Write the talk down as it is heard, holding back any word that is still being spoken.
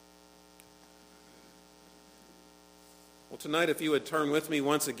Tonight, if you would turn with me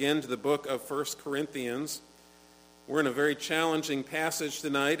once again to the book of 1 Corinthians. We're in a very challenging passage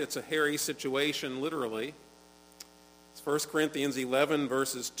tonight. It's a hairy situation, literally. It's 1 Corinthians 11,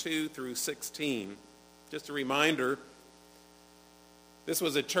 verses 2 through 16. Just a reminder, this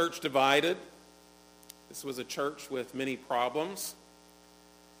was a church divided. This was a church with many problems.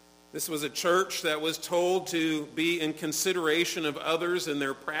 This was a church that was told to be in consideration of others and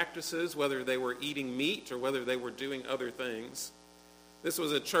their practices, whether they were eating meat or whether they were doing other things. This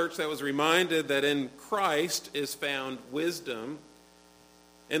was a church that was reminded that in Christ is found wisdom.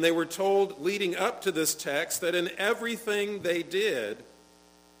 And they were told, leading up to this text, that in everything they did,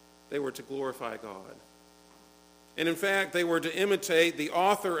 they were to glorify God. And in fact, they were to imitate the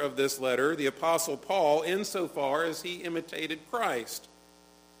author of this letter, the Apostle Paul, insofar as he imitated Christ.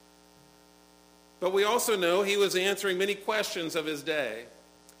 But we also know he was answering many questions of his day.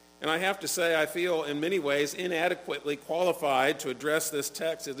 And I have to say, I feel in many ways inadequately qualified to address this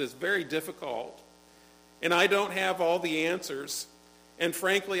text. It is very difficult. And I don't have all the answers. And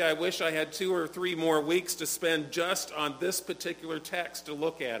frankly, I wish I had 2 or 3 more weeks to spend just on this particular text to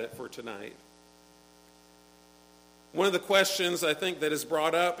look at it for tonight. One of the questions I think that is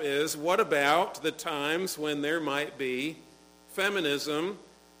brought up is, what about the times when there might be feminism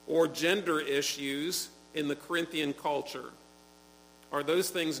or gender issues in the Corinthian culture? Are those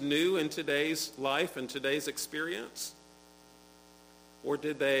things new in today's life and today's experience? Or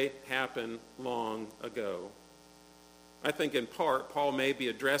did they happen long ago? I think in part Paul may be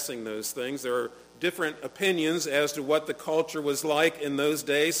addressing those things. There are different opinions as to what the culture was like in those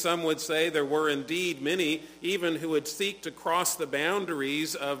days. Some would say there were indeed many even who would seek to cross the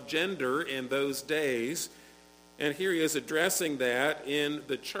boundaries of gender in those days. And here he is addressing that in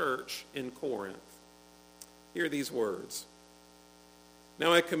the church in Corinth. Hear these words.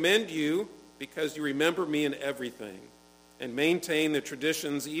 Now I commend you because you remember me in everything and maintain the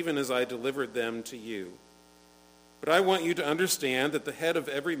traditions even as I delivered them to you. But I want you to understand that the head of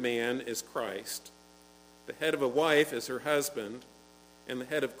every man is Christ. The head of a wife is her husband, and the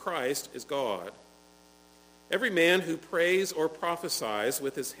head of Christ is God. Every man who prays or prophesies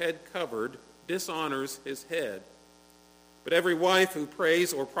with his head covered dishonors his head. But every wife who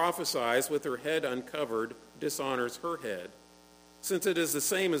prays or prophesies with her head uncovered dishonors her head, since it is the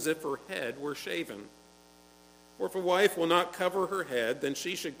same as if her head were shaven. For if a wife will not cover her head, then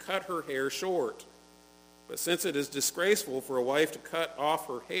she should cut her hair short. But since it is disgraceful for a wife to cut off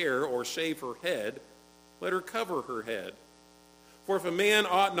her hair or shave her head, let her cover her head. For if a man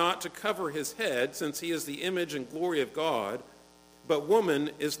ought not to cover his head, since he is the image and glory of God, but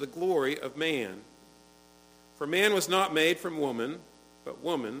woman is the glory of man. For man was not made from woman, but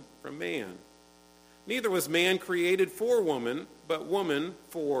woman from man. Neither was man created for woman, but woman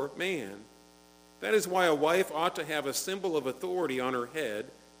for man. That is why a wife ought to have a symbol of authority on her head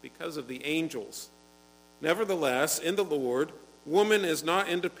because of the angels. Nevertheless, in the Lord, woman is not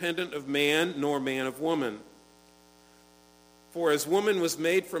independent of man, nor man of woman. For as woman was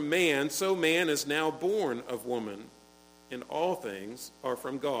made from man, so man is now born of woman. And all things are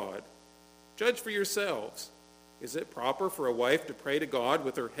from God. Judge for yourselves. Is it proper for a wife to pray to God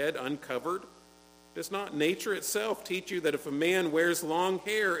with her head uncovered? Does not nature itself teach you that if a man wears long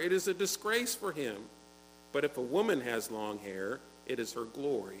hair, it is a disgrace for him? But if a woman has long hair, it is her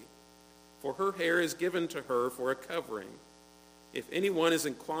glory. For her hair is given to her for a covering. If anyone is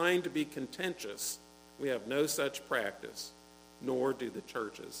inclined to be contentious, we have no such practice, nor do the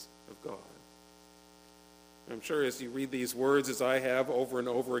churches of God. I'm sure as you read these words, as I have over and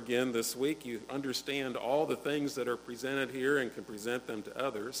over again this week, you understand all the things that are presented here and can present them to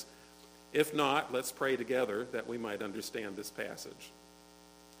others. If not, let's pray together that we might understand this passage.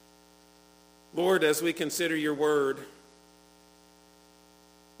 Lord, as we consider your word,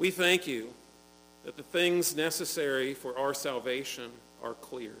 we thank you that the things necessary for our salvation are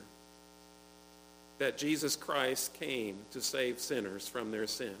clear. That Jesus Christ came to save sinners from their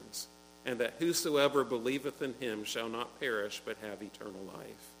sins, and that whosoever believeth in him shall not perish but have eternal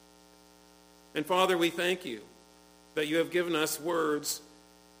life. And Father, we thank you that you have given us words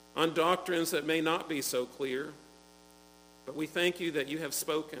on doctrines that may not be so clear, but we thank you that you have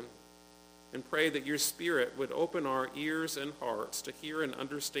spoken, and pray that your Spirit would open our ears and hearts to hear and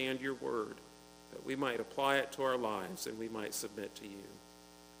understand your word, that we might apply it to our lives and we might submit to you.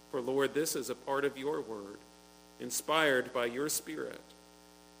 For Lord, this is a part of your word, inspired by your Spirit,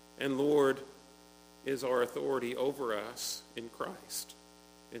 and Lord, is our authority over us in Christ,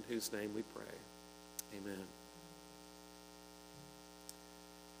 in whose name we pray. Amen.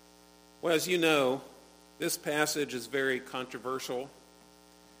 Well, as you know, this passage is very controversial.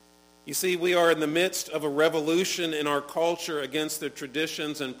 You see, we are in the midst of a revolution in our culture against the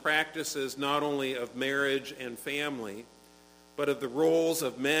traditions and practices not only of marriage and family, but of the roles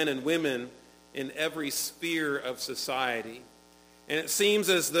of men and women in every sphere of society. And it seems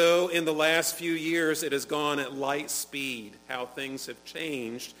as though in the last few years it has gone at light speed, how things have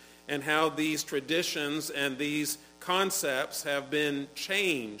changed and how these traditions and these concepts have been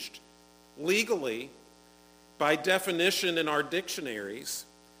changed legally by definition in our dictionaries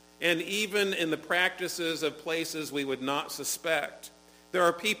and even in the practices of places we would not suspect. There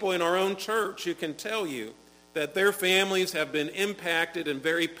are people in our own church who can tell you that their families have been impacted in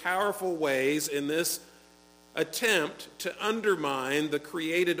very powerful ways in this attempt to undermine the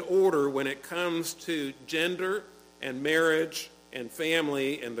created order when it comes to gender and marriage and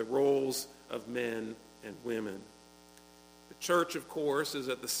family and the roles of men and women. The church, of course, is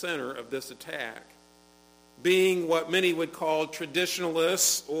at the center of this attack. Being what many would call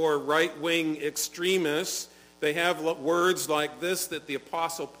traditionalists or right-wing extremists, they have words like this that the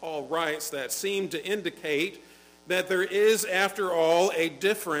Apostle Paul writes that seem to indicate that there is, after all, a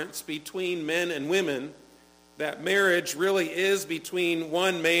difference between men and women, that marriage really is between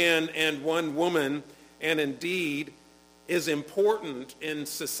one man and one woman, and indeed is important in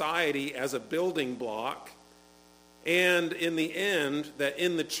society as a building block, and in the end, that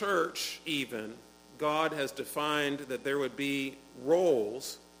in the church even, God has defined that there would be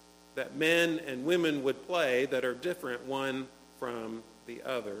roles that men and women would play that are different one from the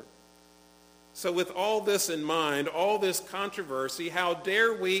other. So with all this in mind, all this controversy, how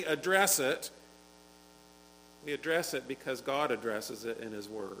dare we address it? We address it because God addresses it in his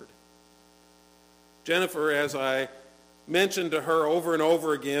word. Jennifer, as I mentioned to her over and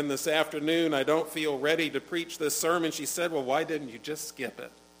over again this afternoon, I don't feel ready to preach this sermon. She said, well, why didn't you just skip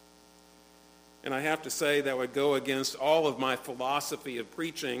it? And I have to say that would go against all of my philosophy of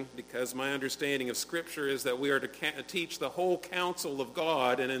preaching, because my understanding of Scripture is that we are to teach the whole counsel of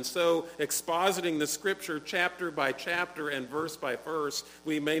God, and in so expositing the Scripture chapter by chapter and verse by verse,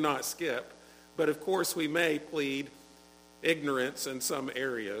 we may not skip. But of course we may plead ignorance in some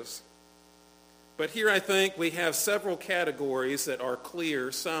areas. But here I think we have several categories that are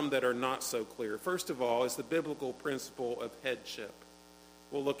clear, some that are not so clear. First of all is the biblical principle of headship.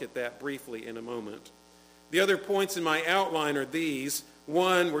 We'll look at that briefly in a moment. The other points in my outline are these.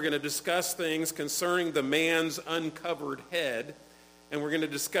 One, we're going to discuss things concerning the man's uncovered head, and we're going to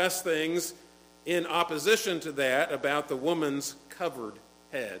discuss things in opposition to that about the woman's covered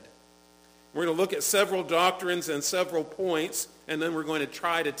head. We're going to look at several doctrines and several points, and then we're going to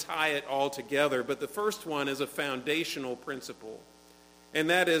try to tie it all together. But the first one is a foundational principle, and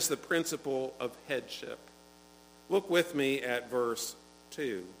that is the principle of headship. Look with me at verse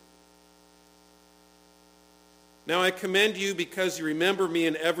 2. Now I commend you because you remember me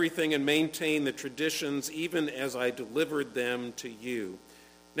in everything and maintain the traditions even as I delivered them to you.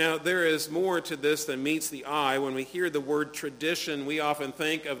 Now there is more to this than meets the eye. When we hear the word tradition, we often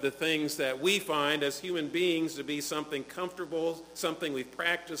think of the things that we find as human beings to be something comfortable, something we've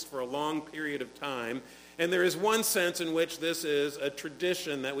practiced for a long period of time. And there is one sense in which this is a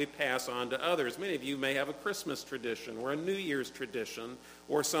tradition that we pass on to others. Many of you may have a Christmas tradition or a New Year's tradition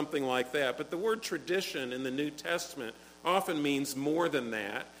or something like that. But the word tradition in the New Testament often means more than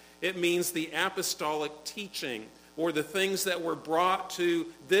that. It means the apostolic teaching, or the things that were brought to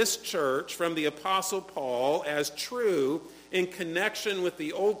this church from the Apostle Paul as true in connection with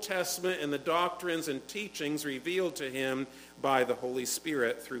the Old Testament and the doctrines and teachings revealed to him by the Holy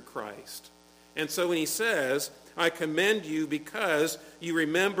Spirit through Christ. And so when he says, I commend you because you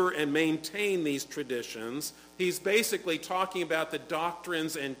remember and maintain these traditions, he's basically talking about the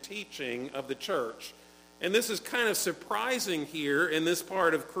doctrines and teaching of the church. And this is kind of surprising here in this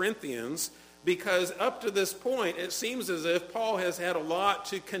part of Corinthians, because up to this point, it seems as if Paul has had a lot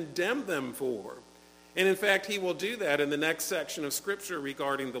to condemn them for. And in fact, he will do that in the next section of Scripture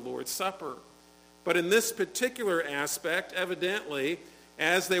regarding the Lord's Supper. But in this particular aspect, evidently,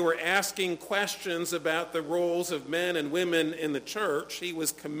 as they were asking questions about the roles of men and women in the church, he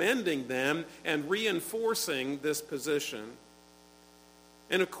was commending them and reinforcing this position.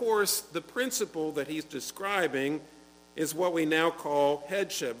 And of course, the principle that he's describing is what we now call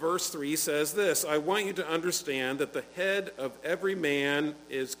headship. Verse 3 says this, I want you to understand that the head of every man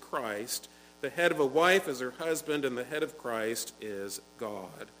is Christ, the head of a wife is her husband, and the head of Christ is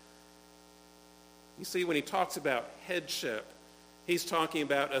God. You see, when he talks about headship, he's talking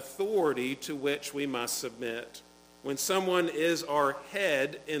about authority to which we must submit. When someone is our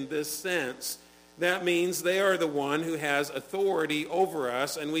head in this sense, that means they are the one who has authority over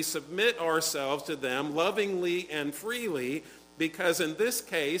us, and we submit ourselves to them lovingly and freely because in this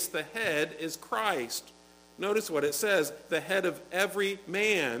case, the head is Christ. Notice what it says. The head of every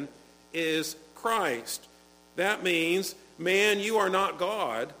man is Christ. That means, man, you are not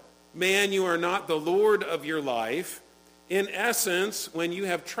God. Man, you are not the Lord of your life. In essence, when you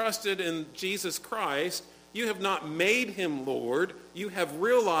have trusted in Jesus Christ, you have not made him Lord. You have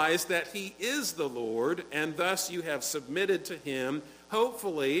realized that he is the Lord, and thus you have submitted to him,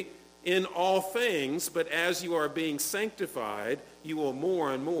 hopefully in all things, but as you are being sanctified, you will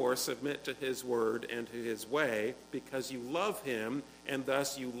more and more submit to his word and to his way, because you love him, and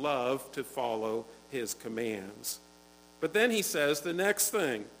thus you love to follow his commands. But then he says the next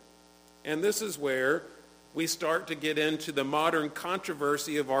thing, and this is where we start to get into the modern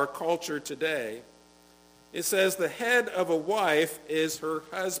controversy of our culture today. It says the head of a wife is her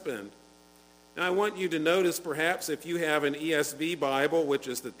husband. Now I want you to notice, perhaps if you have an ESV Bible, which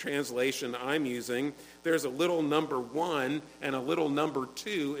is the translation I'm using, there's a little number 1 and a little number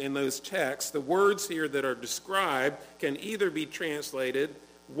 2 in those texts. The words here that are described can either be translated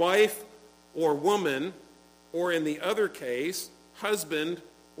wife or woman, or in the other case, husband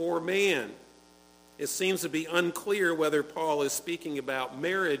or man. It seems to be unclear whether Paul is speaking about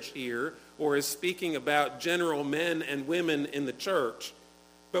marriage here or is speaking about general men and women in the church.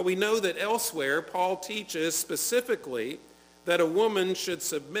 But we know that elsewhere, Paul teaches specifically that a woman should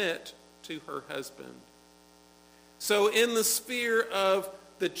submit to her husband. So in the sphere of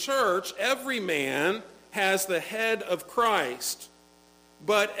the church, every man has the head of Christ,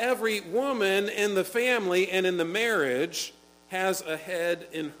 but every woman in the family and in the marriage has a head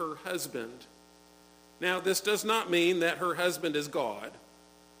in her husband. Now, this does not mean that her husband is God.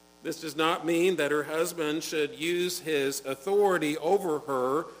 This does not mean that her husband should use his authority over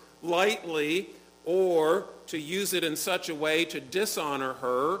her lightly, or to use it in such a way to dishonor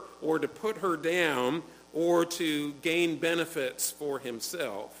her or to put her down or to gain benefits for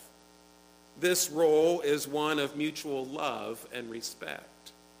himself. This role is one of mutual love and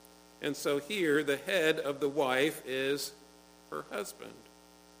respect. And so here, the head of the wife is her husband.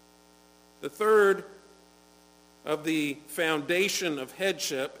 The third of the foundation of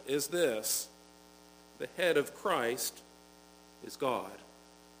headship is this: the head of Christ is God.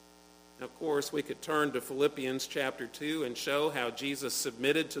 Now, of course, we could turn to Philippians chapter 2 and show how Jesus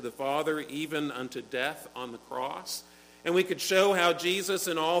submitted to the Father even unto death on the cross. And we could show how Jesus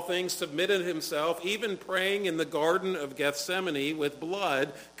in all things submitted himself, even praying in the Garden of Gethsemane with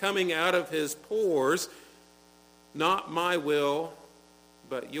blood coming out of his pores. Not my will,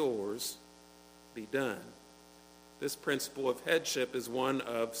 but yours be done. This principle of headship is one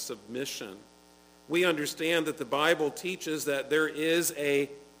of submission. We understand that the Bible teaches that there is a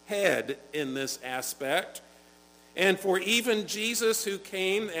head in this aspect. And for even Jesus, who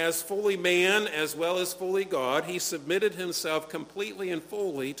came as fully man as well as fully God, he submitted himself completely and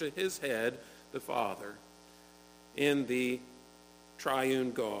fully to his head, the Father, in the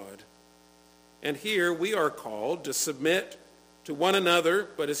triune God. And here we are called to submit to one another,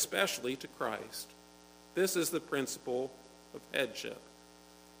 but especially to Christ. This is the principle of headship.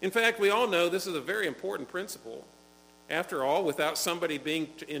 In fact, we all know this is a very important principle. After all, without somebody being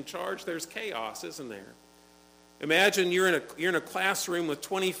in charge, there's chaos, isn't there? Imagine you're in a classroom with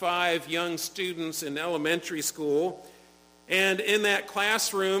 25 young students in elementary school, and in that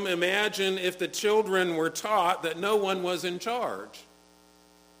classroom, imagine if the children were taught that no one was in charge,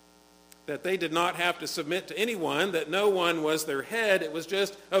 that they did not have to submit to anyone, that no one was their head. It was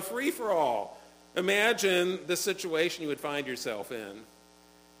just a free-for-all. Imagine the situation you would find yourself in.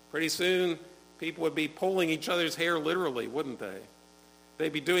 Pretty soon, people would be pulling each other's hair literally, wouldn't they?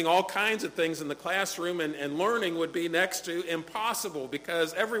 They'd be doing all kinds of things in the classroom, and learning would be next to impossible,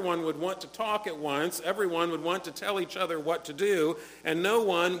 because everyone would want to talk at once, everyone would want to tell each other what to do, and no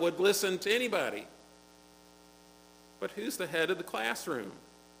one would listen to anybody. But who's the head of the classroom?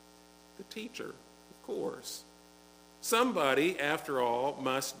 The teacher, of course. Somebody, after all,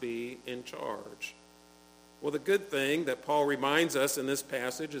 must be in charge. Well, the good thing that Paul reminds us in this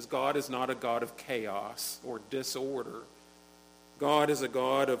passage is God is not a God of chaos or disorder. God is a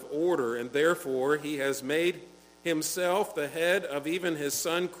God of order, and therefore he has made himself the head of even his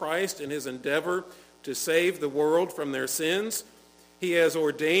Son Christ in his endeavor to save the world from their sins. He has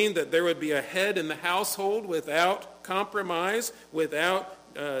ordained that there would be a head in the household without compromise, without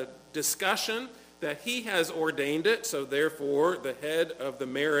discussion, that he has ordained it. So therefore, the head of the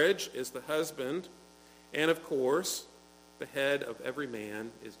marriage is the husband. And of course, the head of every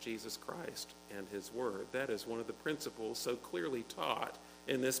man is Jesus Christ and his word. That is one of the principles so clearly taught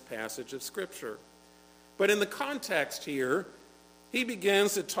in this passage of Scripture. But in the context here, he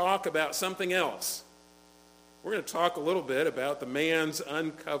begins to talk about something else. we're going to talk a little bit about the man's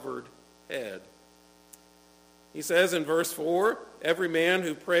uncovered head. He says in verse 4, every man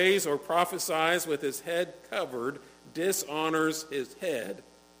who prays or prophesies with his head covered dishonors his head.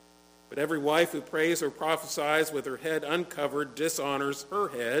 But every wife who prays or prophesies with her head uncovered dishonors her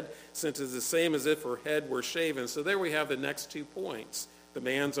head, since it is the same as if her head were shaven. So there we have the next 2 points, the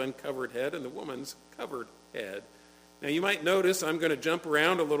man's uncovered head and the woman's covered head. Now you might notice I'm going to jump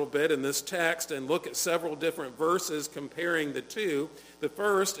around a little bit in this text and look at several different verses comparing the two. The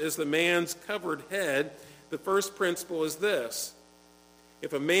first is the man's covered head. The first principle is this: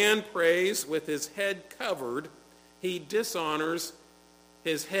 if a man prays with his head covered, he dishonors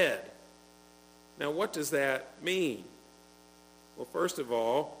his head. Now, what does that mean? Well, first of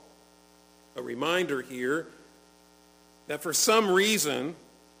all, a reminder here that for some reason,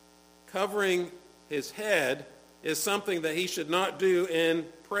 covering his head is something that he should not do in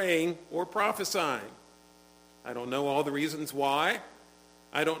praying or prophesying. I don't know all the reasons why.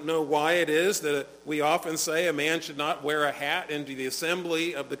 I don't know why it is that we often say a man should not wear a hat into the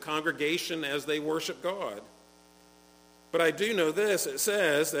assembly of the congregation as they worship God. But I do know this: it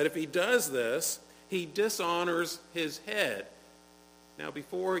says that if he does this, he dishonors his head. Now,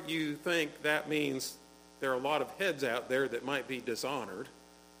 before you think that means there are a lot of heads out there that might be dishonored,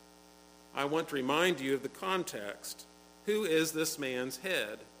 I want to remind you of the context. Who is this man's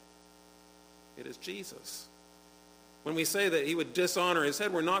head? It is Jesus. When we say that he would dishonor his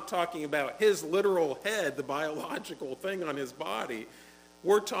head, we're not talking about his literal head, the biological thing on his body.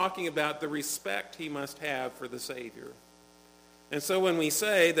 We're talking about the respect he must have for the Savior. And so when we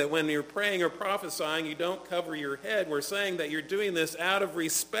say that when you're praying or prophesying, you don't cover your head, we're saying that you're doing this out of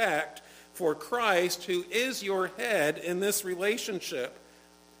respect for Christ, who is your head in this relationship.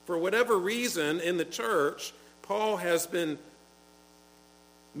 For whatever reason in the church, Paul has been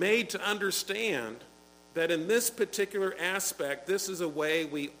made to understand that in this particular aspect, this is a way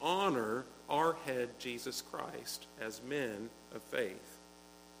we honor our head, Jesus Christ, as men of faith.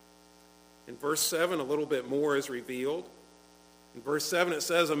 In verse 7, a little bit more is revealed. In verse 7 it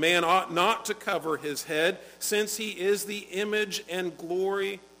says, a man ought not to cover his head, since he is the image and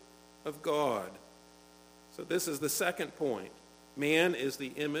glory of God. So this is the second point. Man is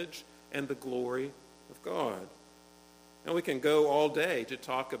the image and the glory of God. Now we can go all day to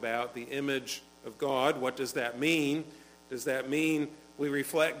talk about the image of God. What does that mean? Does that mean we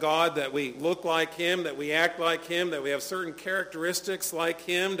reflect God, that we look like him, that we act like him, that we have certain characteristics like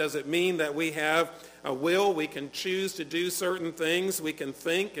him? Does it mean that we have a will, we can choose to do certain things, we can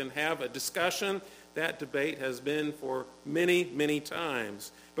think and have a discussion? That debate has been for many, many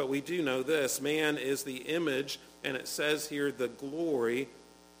times. But we do know this: man is the image, and it says here, the glory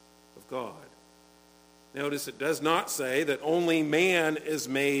of God. Notice it does not say that only man is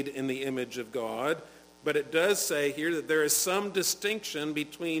made in the image of God, but it does say here that there is some distinction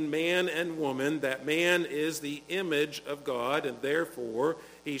between man and woman, that man is the image of God, and therefore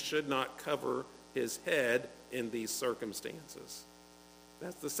he should not cover his head in these circumstances.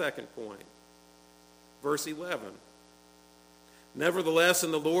 That's the second point. Verse 11. Nevertheless,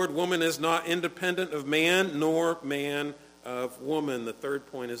 in the Lord, woman is not independent of man, nor man of woman. The third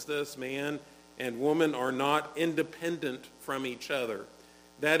point is this: man and woman are not independent from each other.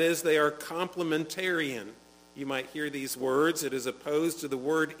 That is, they are complementarian. You might hear these words. It is opposed to the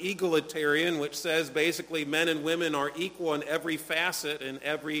word egalitarian, which says basically men and women are equal in every facet and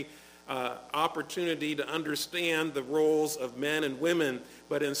every opportunity to understand the roles of men and women.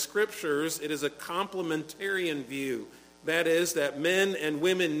 But in scriptures, it is a complementarian view. That is, that men and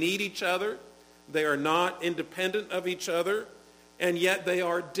women need each other. They are not independent of each other, and yet they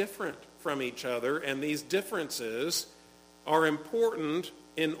are different from each other. And these differences are important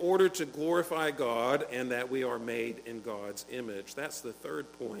in order to glorify God, and that we are made in God's image. That's the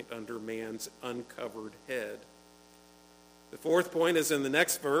third point under man's uncovered head. The fourth point is in the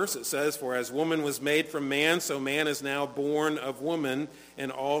next verse. It says, for as woman was made from man, so man is now born of woman,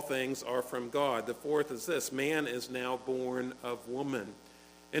 and all things are from God. The fourth is this: man is now born of woman.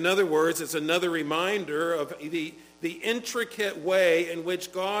 In other words, it's another reminder of the intricate way in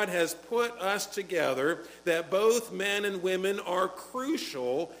which God has put us together, that both men and women are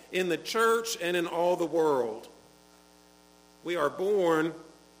crucial in the church and in all the world. We are born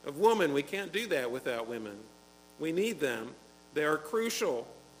of woman. We can't do that without women. We need them. They are crucial.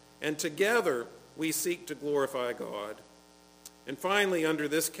 And together we seek to glorify God. And finally, under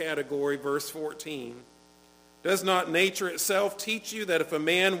this category, verse 14, does not nature itself teach you that if a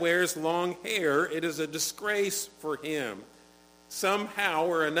man wears long hair, it is a disgrace for him? Somehow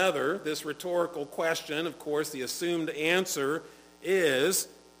or another, this rhetorical question, of course, the assumed answer is,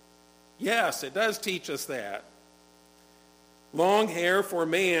 yes, it does teach us that. Long hair for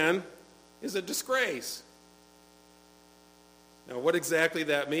man is a disgrace. Now, what exactly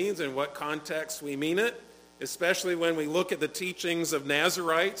that means and what context we mean it, especially when we look at the teachings of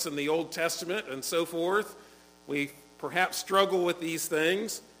Nazarites in the Old Testament and so forth, we perhaps struggle with these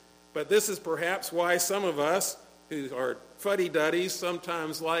things, but this is perhaps why some of us who are fuddy-duddies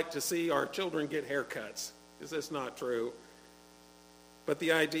sometimes like to see our children get haircuts. Is this not true? But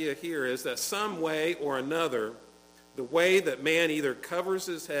the idea here is that some way or another, the way that man either covers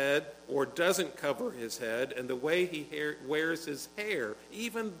his head or doesn't cover his head, and the way he wears his hair,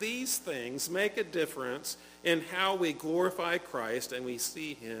 even these things make a difference in how we glorify Christ and we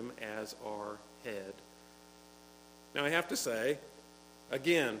see him as our head. Now, I have to say,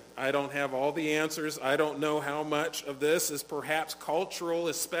 again, I don't have all the answers. I don't know how much of this is perhaps cultural,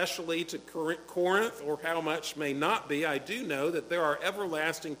 especially to Corinth, or how much may not be. I do know that there are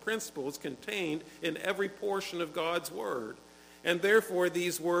everlasting principles contained in every portion of God's Word. And therefore,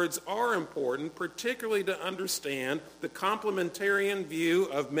 these words are important, particularly to understand the complementarian view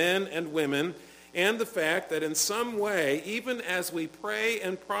of men and women, and the fact that in some way, even as we pray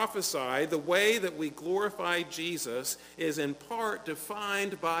and prophesy, the way that we glorify Jesus is in part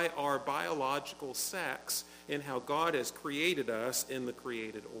defined by our biological sex and how God has created us in the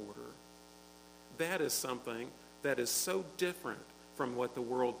created order. That is something that is so different from what the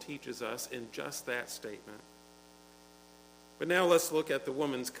world teaches us in just that statement. But now let's look at the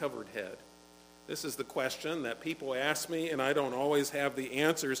woman's covered head. This is the question that people ask me, and I don't always have the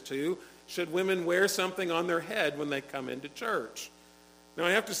answers to. Should women wear something on their head when they come into church? Now,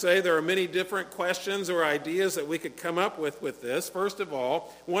 I have to say there are many different questions or ideas that we could come up with this. First of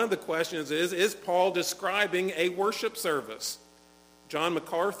all, one of the questions is Paul describing a worship service? John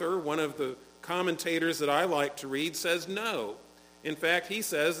MacArthur, one of the commentators that I like to read, says no. In fact, he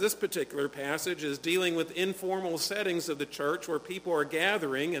says this particular passage is dealing with informal settings of the church where people are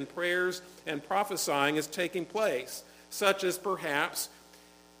gathering and prayers and prophesying is taking place, such as perhaps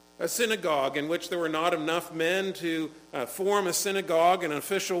a synagogue in which there were not enough men to form a synagogue, an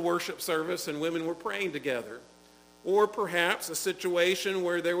official worship service, and women were praying together. Or perhaps a situation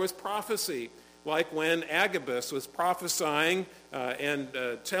where there was prophecy, like when Agabus was prophesying and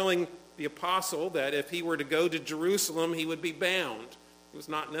telling the apostle that if he were to go to Jerusalem, he would be bound. It was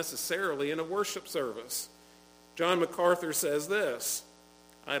not necessarily in a worship service. John MacArthur says this.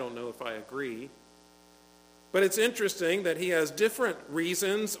 I don't know if I agree. But it's interesting that he has different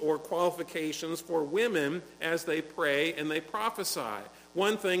reasons or qualifications for women as they pray and they prophesy.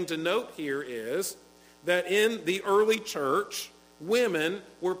 One thing to note here is that in the early church, women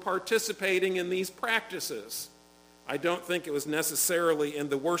were participating in these practices. I don't think it was necessarily in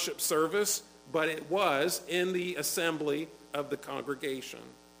the worship service, but it was in the assembly of the congregation.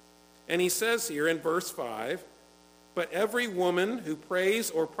 And he says here in verse 5, "But every woman who prays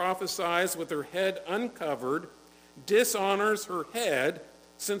or prophesies with her head uncovered dishonors her head,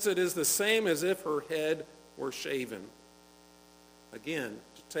 since it is the same as if her head were shaven." Again,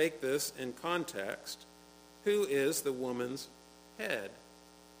 to take this in context, who is the woman's head?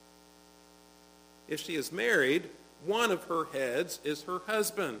 If she is married, one of her heads is her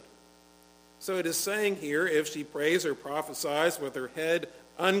husband. So it is saying here, if she prays or prophesies with her head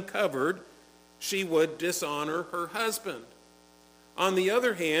uncovered, she would dishonor her husband. On the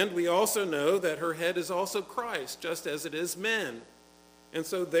other hand, we also know that her head is also Christ, just as it is men. And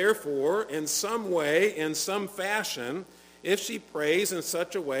so therefore, in some way, in some fashion, if she prays in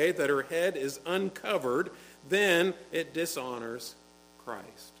such a way that her head is uncovered, then it dishonors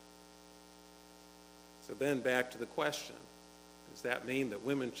Christ. So then back to the question, does that mean that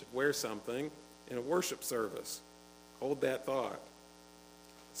women should wear something in a worship service? Hold that thought.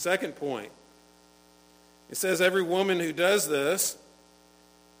 Second point, it says every woman who does this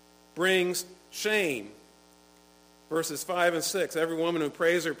brings shame. Verses 5 and 6, every woman who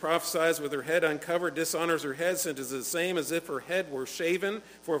prays or prophesies with her head uncovered dishonors her head, since it is the same as if her head were shaven.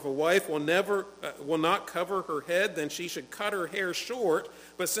 For if a wife will not cover her head, then she should cut her hair short.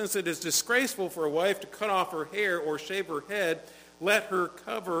 But since it is disgraceful for a wife to cut off her hair or shave her head, let her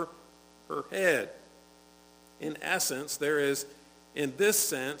cover her head. In essence, there is, in this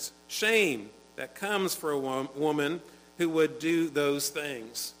sense, shame that comes for a woman who would do those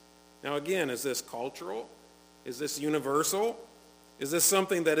things. Now again, is this cultural? Is this universal? Is this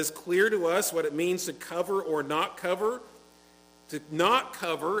something that is clear to us what it means to cover or not cover? To not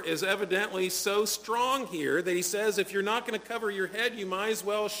cover is evidently so strong here that he says if you're not going to cover your head, you might as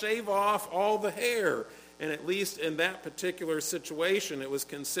well shave off all the hair. And at least in that particular situation, it was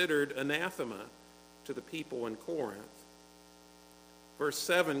considered anathema to the people in Corinth. Verse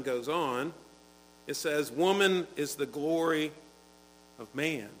 7 goes on. it says, woman is the glory of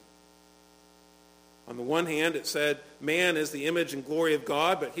man. On the one hand, it said man is the image and glory of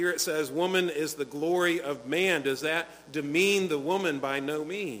God, but here it says woman is the glory of man. Does that demean the woman? By no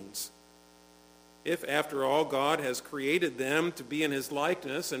means. If, after all, God has created them to be in his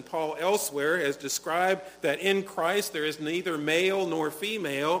likeness, and Paul elsewhere has described that in Christ there is neither male nor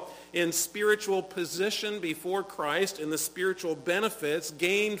female, in spiritual position before Christ, in the spiritual benefits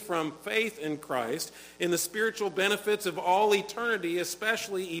gained from faith in Christ, in the spiritual benefits of all eternity,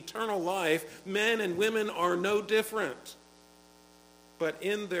 especially eternal life, men and women are no different. But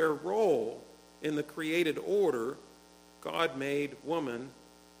in their role in the created order, God made woman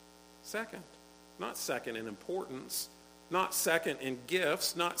second. Not second in importance, not second in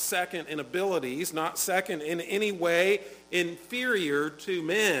gifts, not second in abilities, not second in any way inferior to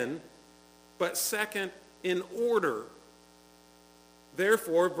men, but second in order.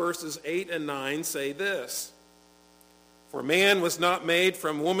 Therefore, verses 8 and 9 say this: For man was not made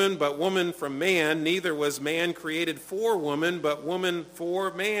from woman, but woman from man. Neither was man created for woman, but woman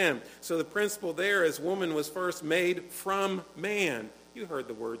for man. So the principle there is woman was first made from man. You heard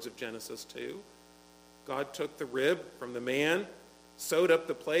the words of Genesis 2. God took the rib from the man, sewed up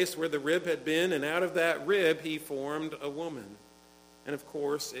the place where the rib had been, and out of that rib he formed a woman. And of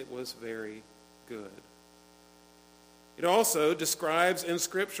course, it was very good. It also describes in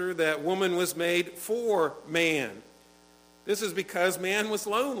Scripture that woman was made for man. This is because man was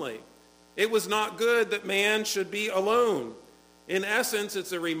lonely. It was not good that man should be alone. In essence,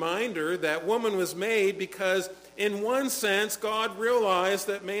 it's a reminder that woman was made because in one sense, God realized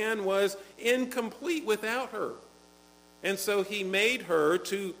that man was incomplete without her. And so he made her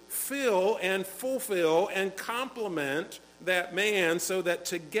to fill and fulfill and complement that man so that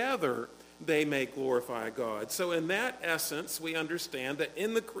together they may glorify God. So in that essence, we understand that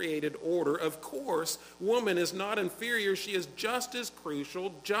in the created order, of course, woman is not inferior. She is just as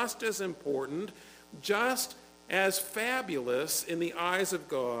crucial, just as important, just as fabulous in the eyes of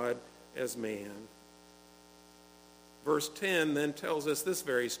God as man. Verse 10 then tells us this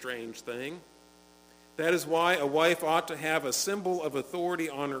very strange thing. That is why a wife ought to have a symbol of authority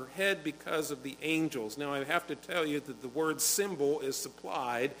on her head because of the angels. Now I have to tell you that the word symbol is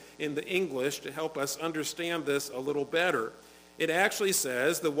supplied in the English to help us understand this a little better. It actually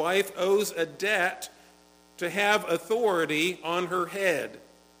says the wife owes a debt to have authority on her head.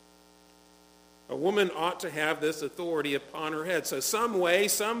 A woman ought to have this authority upon her head. So some way,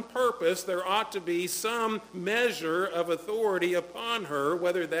 some purpose, there ought to be some measure of authority upon her,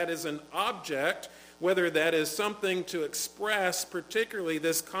 whether that is an object, whether that is something to express particularly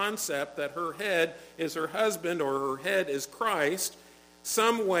this concept that her head is her husband or her head is Christ.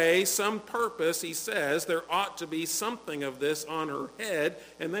 Some way, some purpose, he says, there ought to be something of this on her head.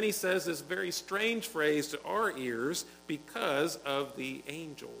 And then he says this very strange phrase to our ears, because of the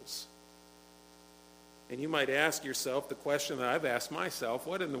angels. And you might ask yourself the question that I've asked myself,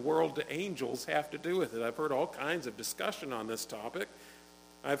 what in the world do angels have to do with it? I've heard all kinds of discussion on this topic.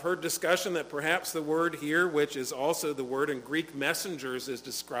 I've heard discussion that perhaps the word here, which is also the word in Greek messengers, is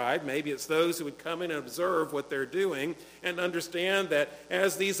described. Maybe it's those who would come in and observe what they're doing and understand that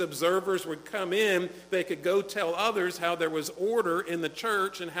as these observers would come in, they could go tell others how there was order in the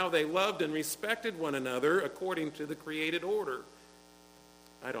church and how they loved and respected one another according to the created order.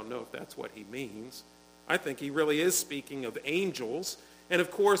 I don't know if that's what he means. I think he really is speaking of angels. And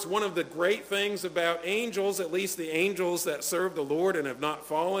of course, one of the great things about angels, at least the angels that serve the Lord and have not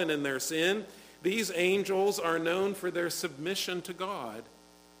fallen in their sin, these angels are known for their submission to God.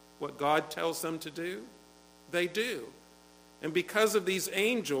 What God tells them to do, they do. And because of these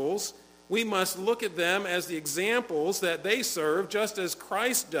angels, we must look at them as the examples that they serve, just as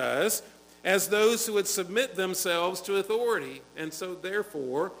Christ does, as those who would submit themselves to authority. And so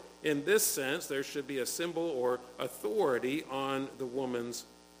therefore, in this sense, there should be a symbol or authority on the woman's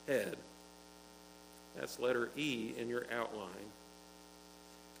head. That's letter E in your outline.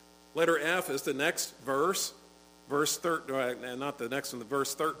 Letter F is the next verse. Verse 13, not the next one, the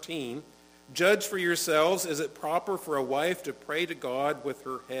verse 13. Judge for yourselves, is it proper for a wife to pray to God with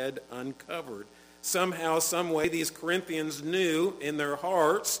her head uncovered? Somehow, some way, these Corinthians knew in their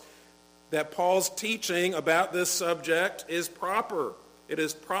hearts that Paul's teaching about this subject is proper. It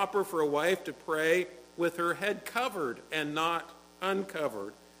is proper for a wife to pray with her head covered and not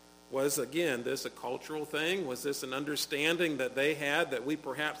uncovered. Was, again, this a cultural thing? Was this an understanding that they had that we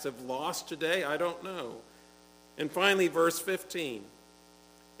perhaps have lost today? I don't know. And finally, verse 15.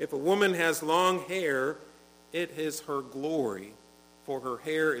 If a woman has long hair, it is her glory, for her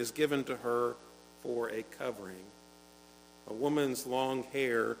hair is given to her for a covering. A woman's long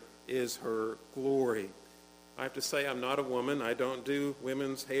hair is her glory. I have to say I'm not a woman. I don't do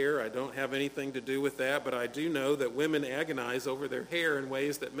women's hair. I don't have anything to do with that, but I do know that women agonize over their hair in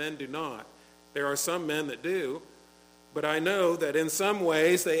ways that men do not. There are some men that do, but I know that in some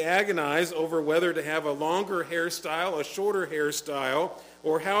ways they agonize over whether to have a longer hairstyle, a shorter hairstyle,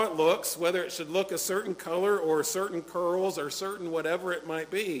 or how it looks, whether it should look a certain color or certain curls or certain whatever it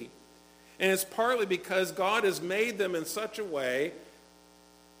might be. And it's partly because God has made them in such a way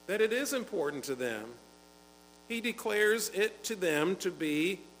that it is important to them. He declares it to them to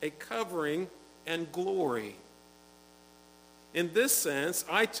be a covering and glory. In this sense,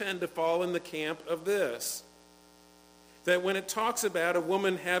 I tend to fall in the camp of this, that when it talks about a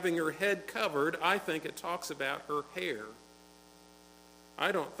woman having her head covered, I think it talks about her hair.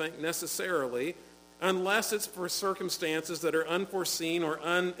 I don't think necessarily, unless it's for circumstances that are unforeseen or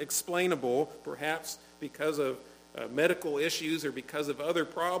unexplainable, perhaps because of medical issues or because of other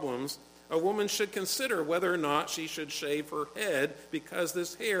problems, a woman should consider whether or not she should shave her head, because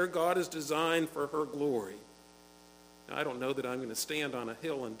this hair God has designed for her glory. Now, I don't know that I'm going to stand on a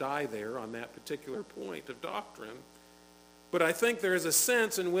hill and die there on that particular point of doctrine, but I think there is a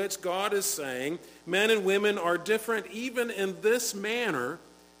sense in which God is saying men and women are different even in this manner,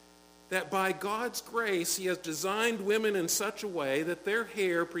 that by God's grace he has designed women in such a way that their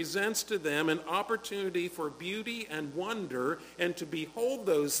hair presents to them an opportunity for beauty and wonder, and to behold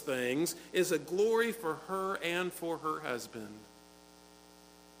those things is a glory for her and for her husband.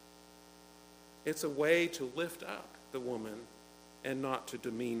 It's a way to lift up the woman and not to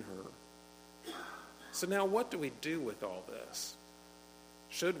demean her. So now what do we do with all this?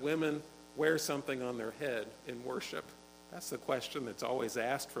 Should women wear something on their head in worship? That's the question that's always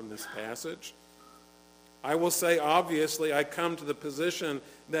asked from this passage. I will say, obviously, I come to the position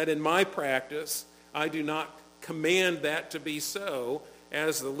that in my practice, I do not command that to be so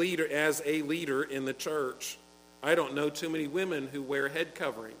as a leader in the church. I don't know too many women who wear head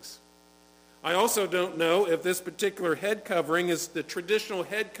coverings. I also don't know if this particular head covering is the traditional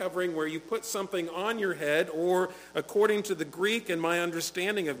head covering where you put something on your head, or according to the Greek, and my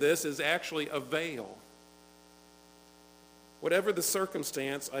understanding of this, is actually a veil. Whatever the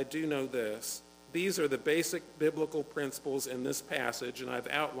circumstance, I do know this. These are the basic biblical principles in this passage, and I've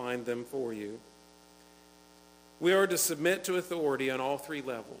outlined them for you. We are to submit to authority on all three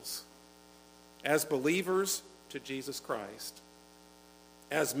levels. As believers, to Jesus Christ.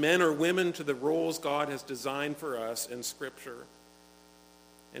 As men or women, to the roles God has designed for us in Scripture.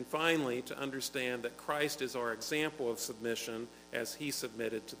 And finally, to understand that Christ is our example of submission as he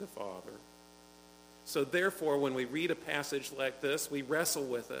submitted to the Father. So therefore, when we read a passage like this, we wrestle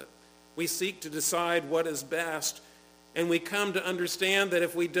with it. We seek to decide what is best, and we come to understand that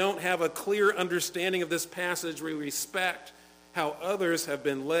if we don't have a clear understanding of this passage, we respect how others have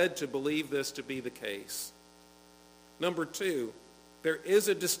been led to believe this to be the case. Number two, there is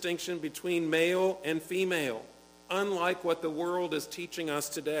a distinction between male and female, unlike what the world is teaching us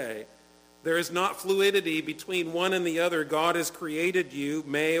today. There is not fluidity between one and the other. God has created you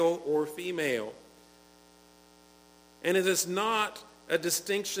male or female. And it is not a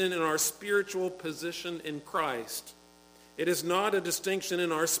distinction in our spiritual position in Christ. It is not a distinction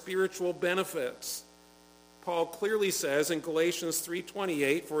in our spiritual benefits. Paul clearly says in Galatians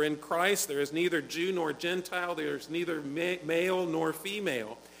 3:28, "For in Christ there is neither Jew nor Gentile, there is neither male nor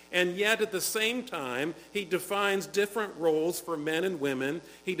female." And yet at the same time, he defines different roles for men and women.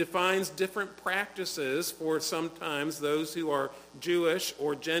 He defines different practices for sometimes those who are Jewish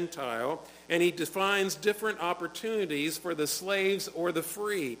or Gentile. And he defines different opportunities for the slaves or the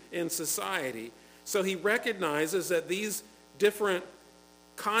free in society. So he recognizes that these different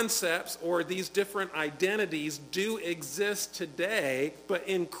concepts or these different identities do exist today, but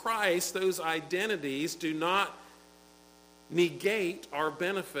in Christ those identities do not negate our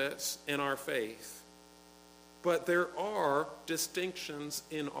benefits in our faith. But there are distinctions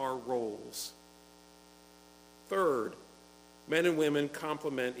in our roles. Third, men and women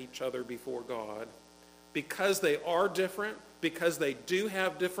complement each other before God. Because they are different, because they do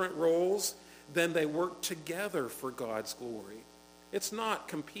have different roles, then they work together for God's glory. It's not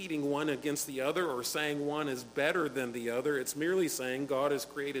competing one against the other or saying one is better than the other. It's merely saying God has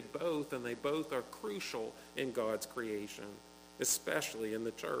created both, and they both are crucial in God's creation, especially in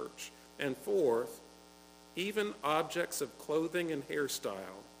the church. And fourth, even objects of clothing and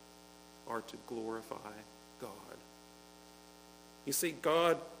hairstyle are to glorify God. You see,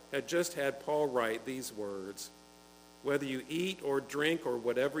 God had just had Paul write these words, "Whether you eat or drink or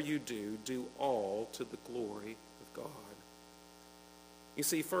whatever you do, do all to the glory of God." You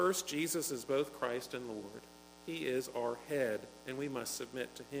see, first, Jesus is both Christ and Lord. He is our head, and we must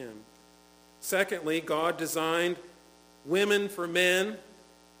submit to him. Secondly, God designed women for men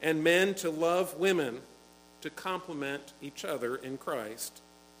and men to love women, to complement each other in Christ.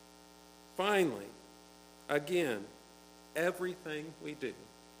 Finally, again, everything we do,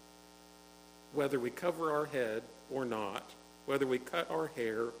 whether we cover our head or not, whether we cut our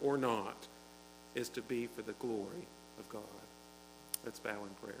hair or not, is to be for the glory of God. Let's bow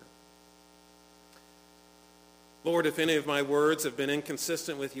in prayer. Lord, if any of my words have been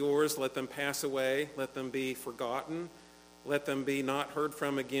inconsistent with yours, let them pass away. Let them be forgotten. Let them be not heard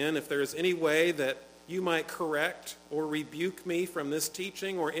from again. If there is any way that you might correct or rebuke me from this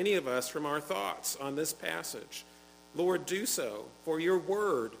teaching, or any of us from our thoughts on this passage, Lord, do so. For your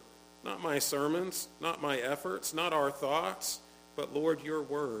word, not my sermons, not my efforts, not our thoughts, but Lord, your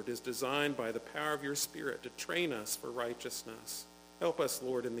word is designed by the power of your Spirit to train us for righteousness. Help us,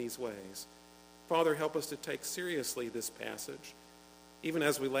 Lord, in these ways. Father, help us to take seriously this passage, even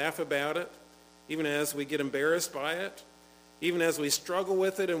as we laugh about it, even as we get embarrassed by it, even as we struggle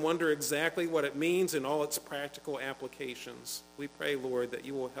with it and wonder exactly what it means in all its practical applications. We pray, Lord, that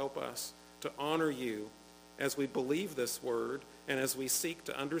you will help us to honor you as we believe this word and as we seek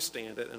to understand it and